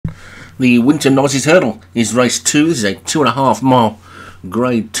The Winter Novices Hurdle is race 2. This is a 2.5 mile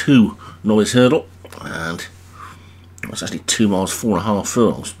grade 2 novice hurdle, and it's actually 2 miles 4.5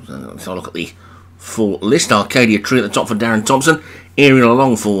 furlongs. Let's have a look at the full list. Arcadia Tree at the top for Darren Thompson. Aerial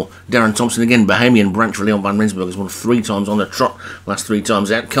Along for Darren Thompson again. Bohemian Branch for Leon van Rensburg has won 3 times on the trot, last 3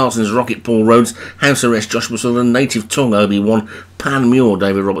 times out. Carson's Rocket, Paul Rhodes. House Arrest, Joshua Sutherland. Native Tongue, Obi-Wan. Pan Muir,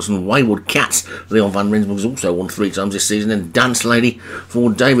 David Robertson. Wayward Cats, Leon van Rensburg has also won 3 times this season. And Dance Lady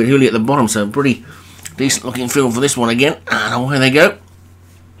for David Hooley at the bottom. So pretty decent looking field for this one again. And away they go.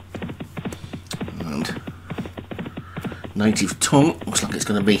 And Native Tongue looks like it's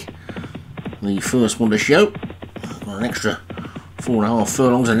going to be the first one to show. Got an extra 4.5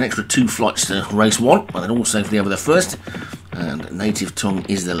 furlongs and an extra 2 flights to race 1, and then all safely over the first. And Native Tongue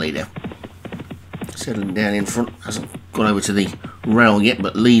is the leader. Settling down in front, hasn't got over to the rail yet,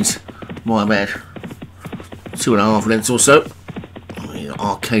 but leads by about 2.5 lengths or so.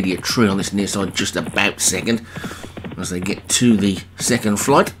 Arcadia Tree on this near side just about second as they get to the second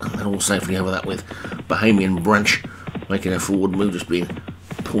flight, and then all safely over that with Bohemian Branch making a forward move, just being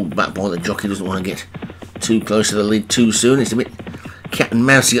pulled back by the jockey. Doesn't want to get too close to the lead too soon. It's a bit cat and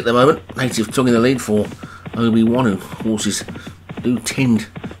mousey at the moment. Native Tongue in the lead for Obi-Wan, who horses do tend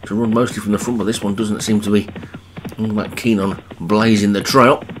to run mostly from the front, but this one doesn't seem to be all that keen on blazing the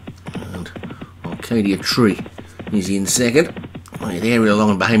trail. And Arcadia Tree is in second. The Aerial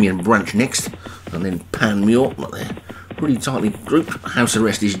Along and Bohemian Branch next, and then Pan Muir, but they're pretty tightly grouped. House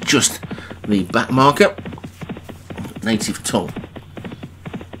Arrest is just the back marker. Native Tongue,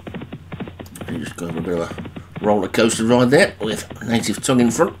 you just go over a bit of a roller coaster ride there with Native Tongue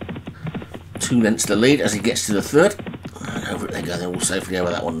in front. 2 lengths to lead as he gets to the third, and over it they go. They're all safely over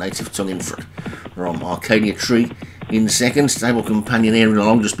that one. Native Tongue in front from Arcadia Tree in second. Stable Companion Aerial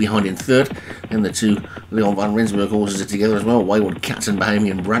Along just behind in third. Then the 2 Leon van Rensburg horses are together as well. Wayward Cats and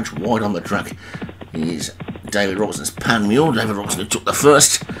Bohemian Branch. Wide on the track is David Robertson's Pan Muir. David Robertson who took the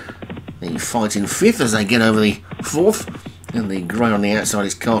first. The fight in fifth as they get over the fourth. And the grey on the outside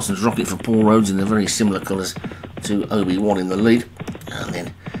is Carson's Rocket for Paul Rhodes in the very similar colours to Obi-Wan in the lead. And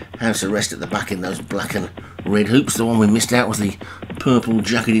then House Arrest at the back in those black and red hoops. The one we missed out was the purple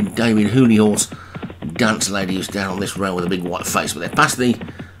jacketed David Hooley horse, Dance Lady, who's down on this rail with a big white face. But they're past the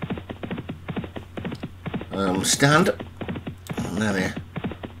stand. And now they're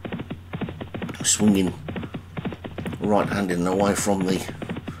swinging right-handed and away from the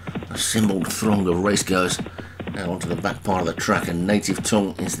assembled throng of racegoers now onto the back part of the track, and Native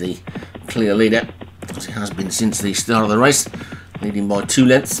Tongue is the clear leader, as it has been since the start of the race, leading by 2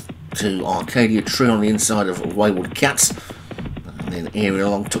 lengths to Arcadia Tree on the inside of Wayward Cats, and then Aerial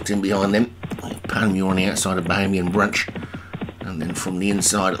Along tucked in behind them, Pan Muir on the outside of Bohemian Branch, and then from the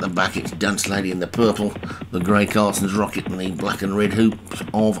inside at the back it's Dance Lady in the purple, the grey Carson's Rocket and the black and red hoops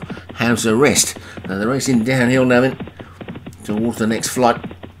of House Arrest. Now they're racing downhill now then towards the next flight.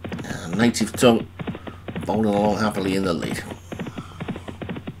 Native Tongue bowling along happily in the lead.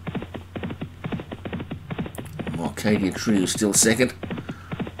 Arcadia Tree is still second.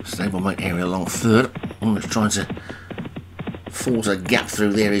 Stablemate Aerial Along third. One that's trying to force a gap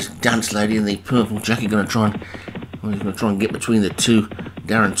through there is Dance Lady in the purple jacket. He's going to try and get between the 2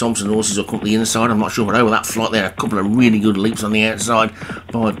 Darren Thompson horses who come up the inside. I'm not sure, but over that flight there, a couple of really good leaps on the outside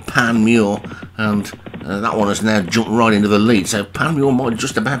by Pan Muir, and that one has now jumped right into the lead. So Pan Muir might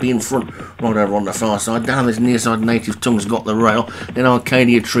just about be in front right over on the far side. Down this near side, Native Tongue's got the rail. Then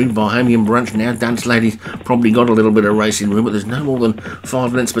Arcadia Tree, Bohemian Branch. Now Dance Lady's probably got a little bit of racing room, but there's no more than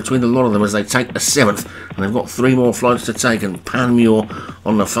 5 lengths between the lot of them as they take the 7th. And they've got 3 more flights to take, and Pan Muir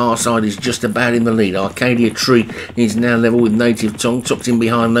on the far side is just about in the lead. Arcadia Tree is now level with Native Tongue. Tucked in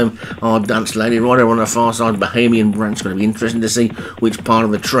behind them are Dance Lady. Right over on the far side, Bohemian Branch. Going to be interesting to see which part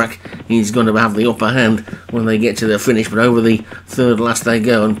of the track he's going to have the upper hand when they get to the finish, but over the third last they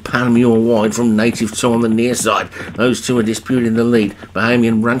go, and Pan Muir wide from Native Tongue on the near side. Those 2 are disputing the lead.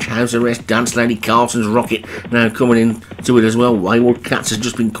 Bohemian Branch, House Arrest, Dance Lady, Carson's Rocket now coming into it as well. Wayward Cats has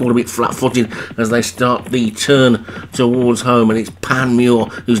just been caught a bit flat-footed as they start the turn towards home, and it's Pan Muir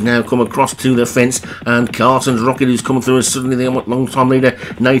who's now come across to the fence, and Carson's Rocket who's come through, and suddenly the long-time leader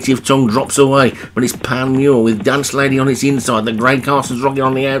Native Tongue drops away, but it's Pan Muir with Dance Lady on its inside, the grey Carson's Rocket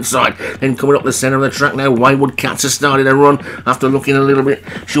on the outside. Then coming up the centre of the track now, Wayward Cats has started a run after looking a little bit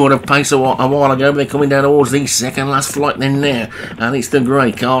short of pace. So while ago, but they're coming down towards the second last flight then now. And it's the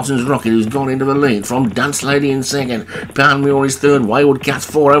grey Carson's Rocket who's gone into the lead from Dance Lady in second. Poundmure is third. Wayward Cat's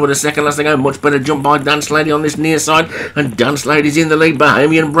 4 over the second last to go. Much better jump by Dance Lady on this near side. And Dance Lady's in the lead.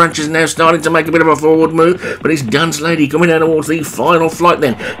 Bahamian Branch is now starting to make a bit of a forward move. But it's Dance Lady coming down towards the final flight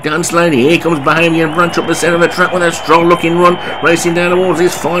then. Dance Lady, here comes Bahamian Branch up the centre of the track with a strong looking run. Racing down towards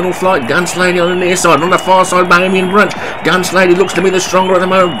his final flight. Dance Lady on the near side. On the far side, Bahamian Branch. Dance Lady looks to be the stronger at the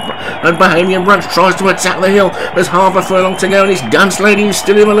moment. And Bahamian Branch tries to attack the hill. There's half a furlong to go and it's Dance Lady who's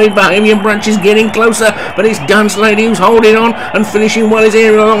still in the lead. Bahamian Branch is getting closer, but it's Dance Lady who's holding on and finishing well. His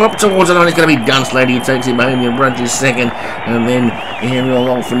Aerial Along up towards the line. It's going to be Dance Lady who takes it. Bahamian Branch is second, and then Aerial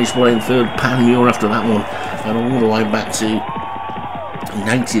Along finished well in third. Poundmure after that one, and all the way back to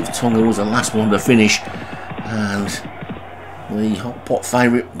Native Tonga was the last one to finish. And the hot pot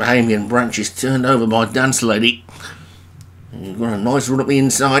favourite Bahamian Branch is turned over by Dance Lady. You've got a nice run up the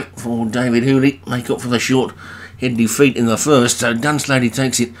inside for David Hooley, make up for the short head defeat in the first. So Dance Lady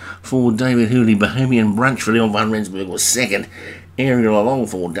takes it for David Hooley. Bahamian Branch for Leon Van Rensburg was second. Aerial Along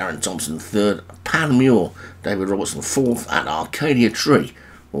for Darren Thompson third. Poundmure, David Robertson fourth. And Arcadia Tree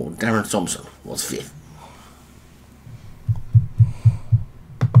for Darren Thompson was fifth.